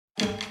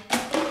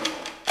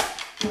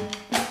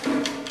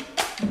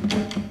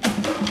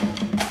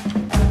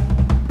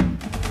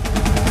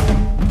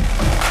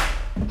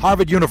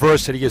Harvard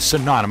University is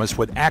synonymous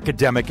with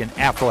academic and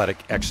athletic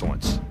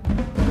excellence.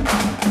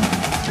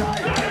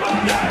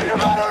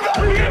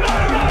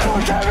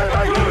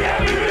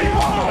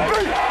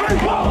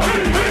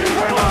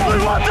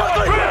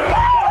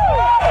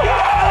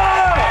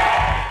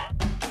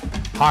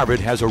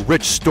 Harvard has a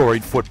rich,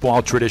 storied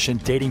football tradition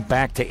dating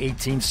back to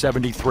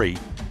 1873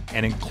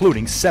 and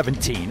including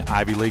 17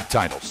 Ivy League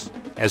titles.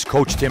 As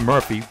Coach Tim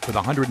Murphy, with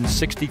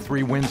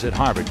 163 wins at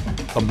Harvard,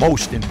 the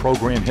most in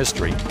program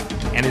history,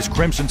 and his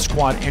Crimson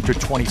squad entered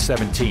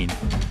 2017,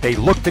 they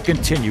look to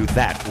continue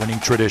that winning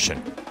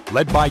tradition.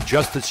 Led by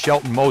Justice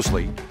Shelton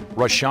Mosley,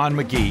 Rashawn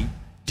McGee,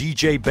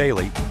 DJ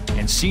Bailey,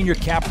 and senior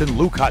captain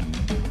Luke Hutton,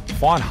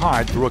 fought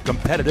hard through a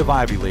competitive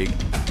Ivy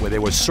League where they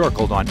were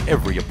circled on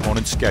every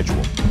opponent's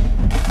schedule.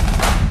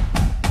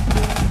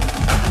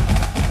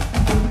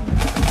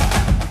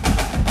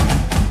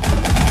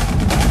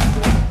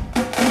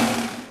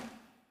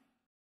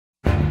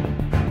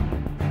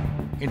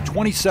 In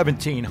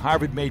 2017,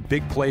 Harvard made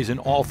big plays in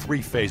all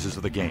three phases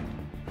of the game.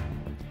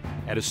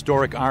 At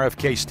historic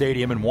RFK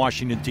Stadium in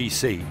Washington,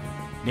 D.C.,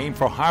 named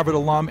for Harvard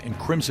alum and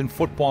Crimson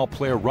football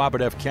player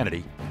Robert F.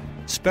 Kennedy,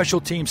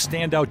 special teams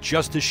standout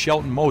Justice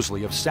Shelton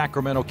Mosley of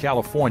Sacramento,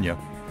 California,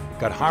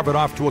 got Harvard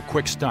off to a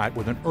quick start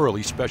with an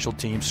early special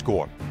team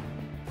score.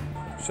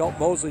 Shelton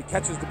Mosley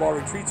catches the ball,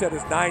 retreats at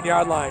his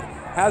 9-yard line,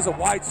 has a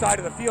wide side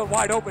of the field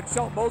wide open.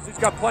 Shelton Mosley's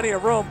got plenty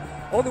of room.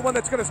 Only one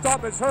that's going to stop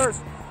him is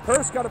Hurst.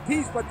 Hurst got a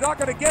piece, but not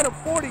going to get him.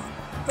 40,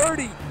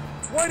 30,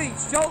 20,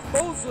 Shelton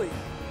Mosley.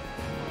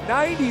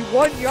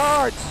 91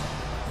 yards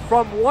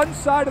from one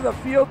side of the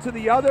field to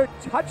the other.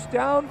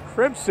 Touchdown,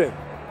 Crimson.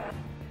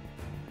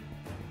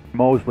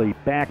 Mosley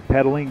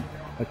backpedaling.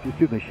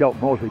 Shelton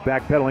Mosley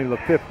backpedaling to the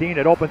 15.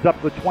 It opens up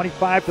to the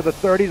 25, to the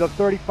 30, the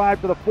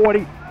 35, to the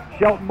 40.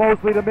 Shelton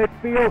Mosley to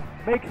midfield,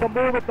 makes a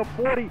move at the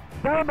 40,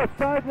 down the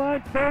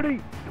sideline,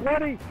 30,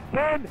 20,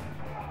 10.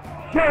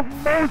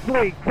 Shelton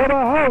Mosley to the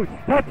house.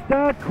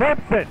 Touchdown,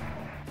 Crimson.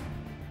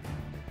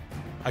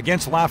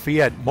 Against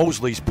Lafayette,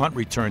 Mosley's punt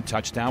return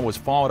touchdown was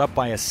followed up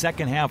by a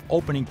second-half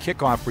opening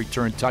kickoff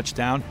return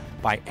touchdown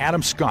by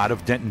Adam Scott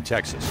of Denton,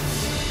 Texas.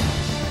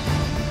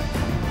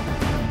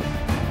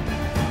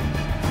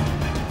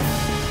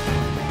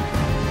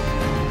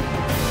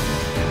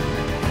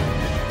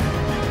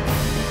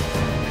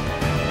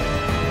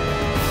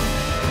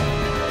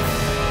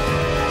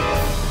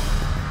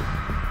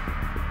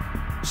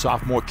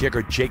 Sophomore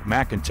kicker Jake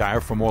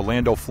McIntyre from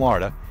Orlando,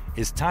 Florida,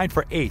 is tied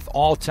for 8th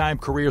all-time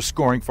career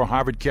scoring for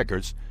Harvard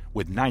kickers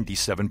with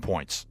 97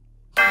 points.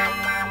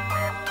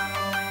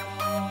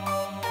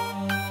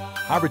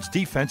 Harvard's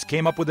defense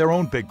came up with their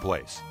own big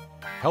plays,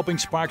 helping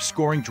spark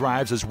scoring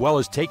drives as well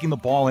as taking the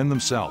ball in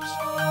themselves.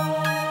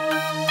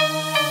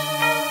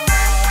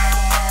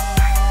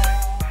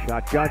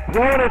 Shotgun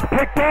throw, and it's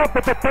picked off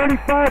at the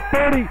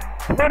 35-30,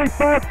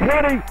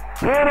 25-20,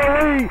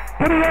 Tanner Lee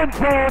to the end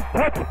zone,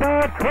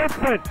 touchdown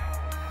Crimson.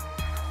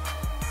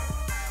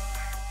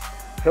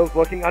 Hill's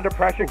looking under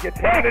pressure, gets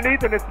hit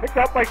underneath, and it's picked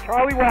up by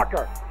Charlie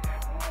Walker.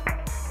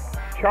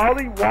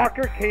 Charlie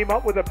Walker came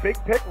up with a big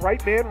pick,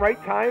 right man, right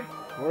time.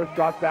 Morris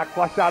drops back,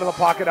 flushed out of the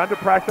pocket, under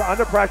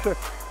pressure,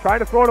 trying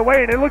to throw it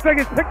away, and it looks like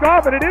it's picked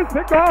off, and it is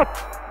picked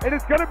off, and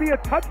it's going to be a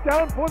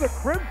touchdown for the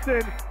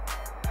Crimson.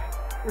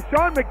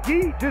 Rashawn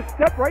McGee just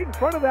stepped right in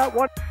front of that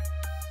one.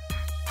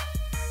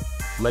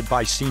 Led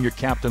by senior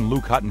captain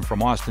Luke Hutton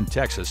from Austin,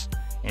 Texas,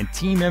 and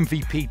team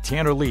MVP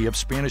Tanner Lee of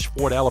Spanish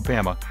Fort,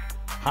 Alabama,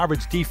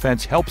 Harvard's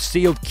defense helped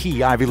seal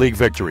key Ivy League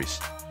victories.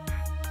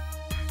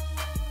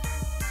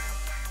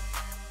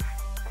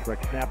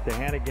 Quick snap to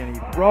Hannigan,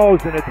 he throws,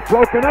 and it's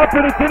broken up,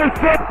 and it's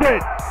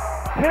intercepted!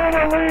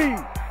 Tanner Lee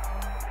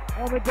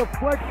on the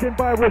deflection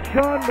by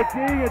Rashawn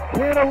McGee, and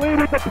Tanner Lee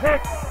with the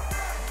pick.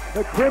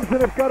 The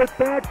Crimson have got it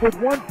back with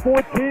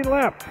 1:14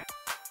 left.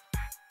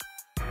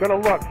 Gonna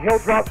look, Hill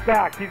drops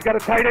back, he's got a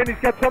tight end, he's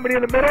got somebody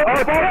in the middle,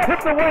 the ball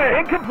tipped away,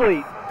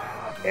 incomplete.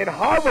 And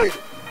Harvard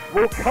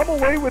will come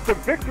away with the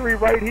victory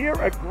right here.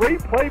 A great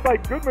play by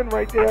Goodman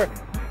right there.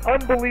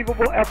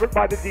 Unbelievable effort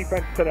by the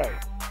defense today.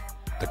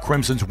 The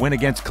Crimson's win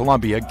against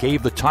Columbia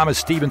gave the Thomas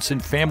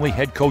Stevenson family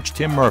head coach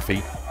Tim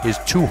Murphy his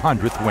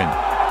 200th win.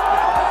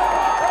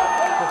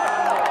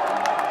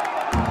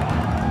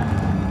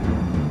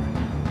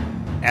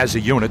 As a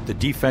unit, the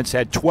defense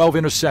had 12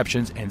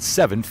 interceptions and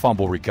 7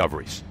 fumble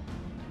recoveries.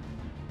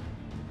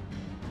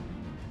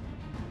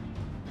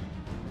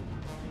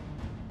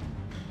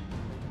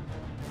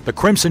 The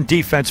Crimson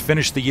defense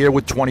finished the year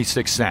with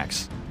 26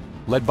 sacks,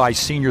 led by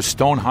senior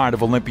Stonehart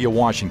of Olympia,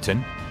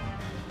 Washington,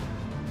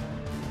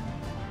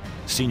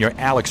 senior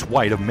Alex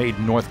White of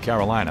Maiden, North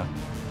Carolina,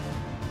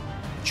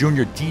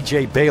 junior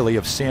DJ Bailey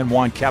of San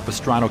Juan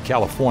Capistrano,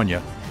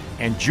 California,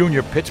 and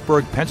junior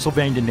Pittsburgh,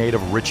 Pennsylvania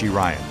native Richie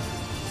Ryan.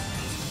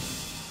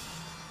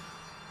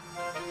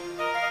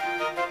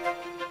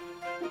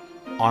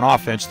 On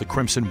offense, the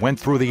Crimson went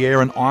through the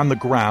air and on the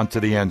ground to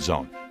the end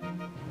zone.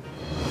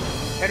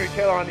 Henry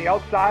Taylor on the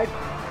outside,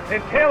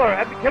 and Taylor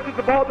catches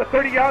the ball at the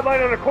 30-yard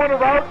line on a corner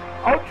route,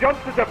 out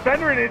jumps the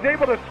defender and is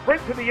able to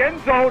sprint to the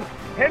end zone.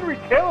 Henry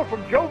Taylor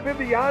from Joe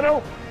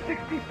Viviano,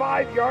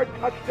 65-yard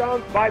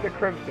touchdowns by the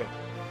Crimson.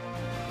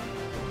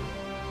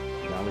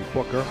 Charlie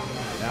Booker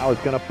now is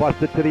going to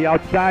bust it to the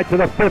outside to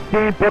the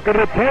 15. Booker to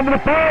the 10 to the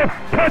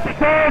 5.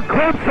 Touchdown,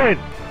 Crimson!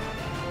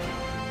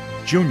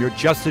 Junior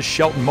Justice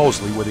Shelton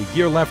Mosley, with a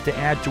year left to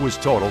add to his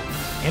total,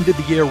 ended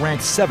the year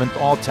ranked 7th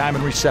all-time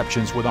in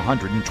receptions with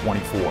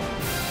 124.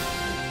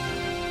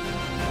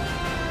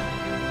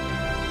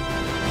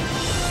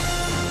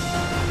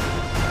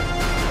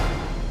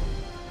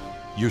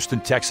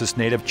 Houston, Texas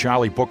native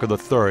Charlie Booker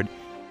III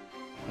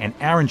and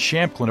Aaron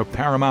Shamplin of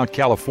Paramount,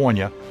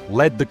 California,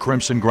 led the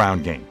Crimson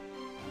ground game.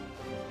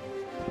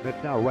 Smith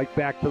now right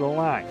back to the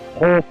line.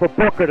 Hole for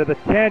Booker to the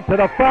 10, to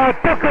the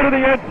 5. Booker to the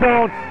end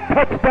zone.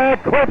 Touchdown,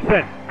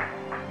 Crimson.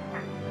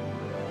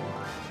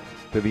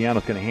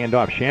 Viviano's going to hand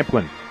off.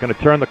 Shamplin going to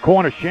turn the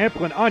corner.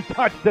 Shamplin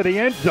untouched to the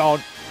end zone.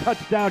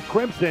 Touchdown,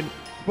 Crimson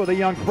for the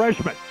young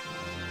freshman.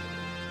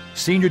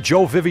 Senior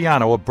Joe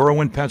Viviano of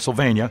Berwyn,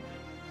 Pennsylvania,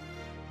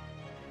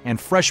 and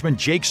freshman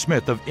Jake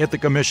Smith of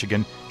Ithaca,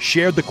 Michigan,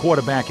 shared the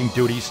quarterbacking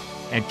duties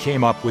and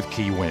came up with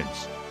key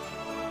wins.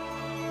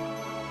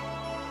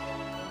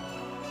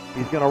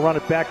 He's going to run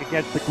it back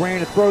against the grain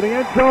and throw the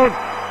end zone.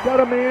 Got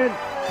him in.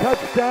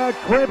 Touchdown,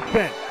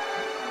 Crimson.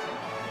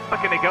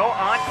 Looking to go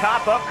on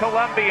top of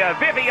Columbia.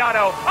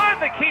 Viviano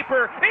on the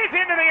keeper. He's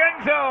into the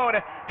end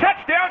zone.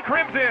 Touchdown,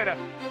 Crimson.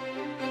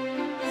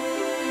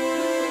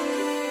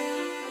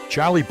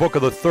 Charlie Booker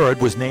III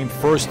was named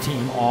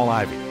first-team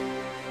All-Ivy.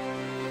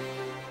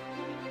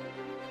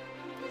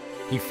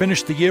 He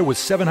finished the year with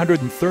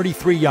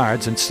 733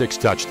 yards and 6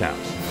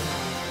 touchdowns.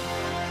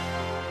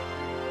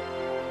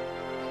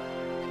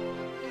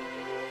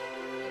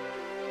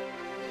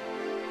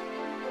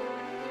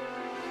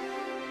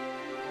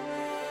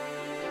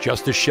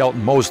 Justice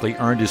Shelton Mosley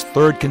earned his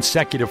 3rd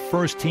consecutive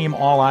first-team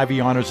All-Ivy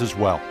honors as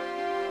well.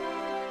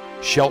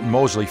 Shelton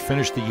Mosley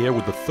finished the year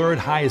with the 3rd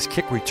highest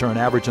kick return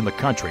average in the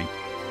country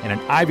and an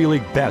Ivy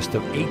League best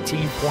of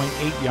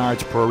 18.8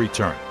 yards per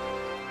return.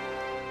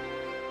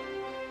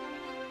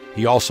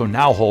 He also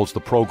now holds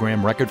the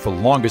program record for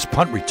longest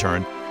punt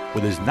return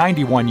with his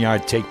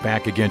 91-yard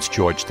takeback against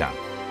Georgetown.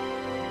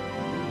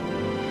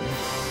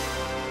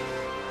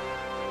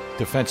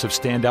 Defensive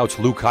standouts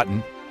Luke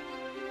Hutton,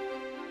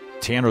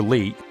 Tanner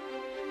Lee,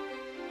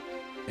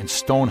 and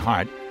Stone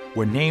Hart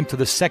were named to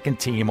the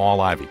 2nd-team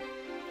All-Ivy.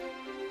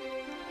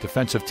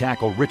 Defensive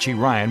tackle Richie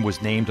Ryan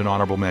was named an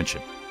honorable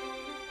mention.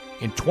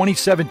 In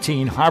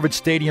 2017, Harvard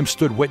Stadium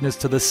stood witness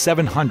to the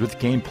 700th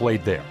game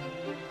played there.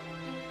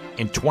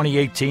 In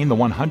 2018, the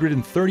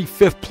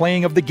 135th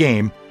playing of the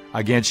game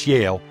against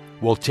Yale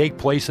will take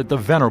place at the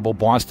venerable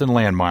Boston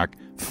landmark,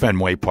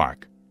 Fenway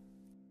Park.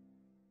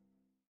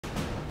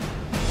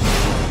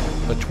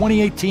 The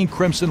 2018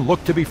 Crimson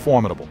looked to be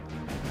formidable,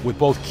 with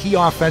both key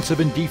offensive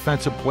and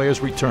defensive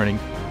players returning,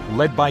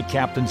 led by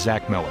captain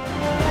Zach Miller.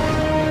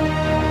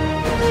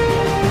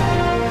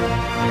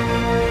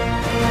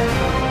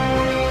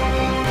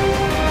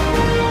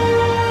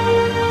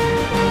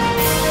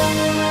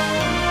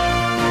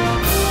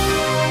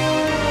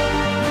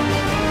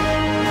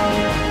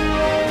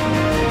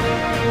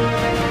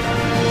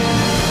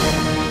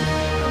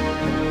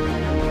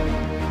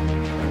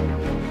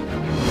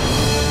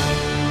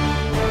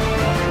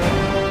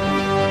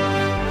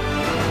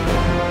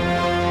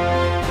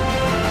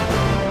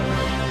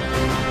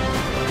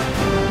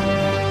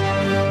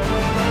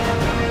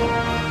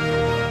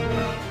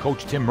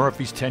 Coach Tim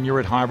Murphy's tenure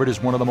at Harvard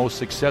is one of the most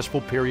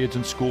successful periods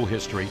in school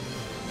history,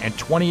 and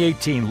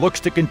 2018 looks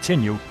to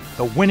continue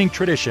the winning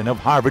tradition of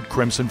Harvard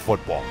Crimson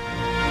football.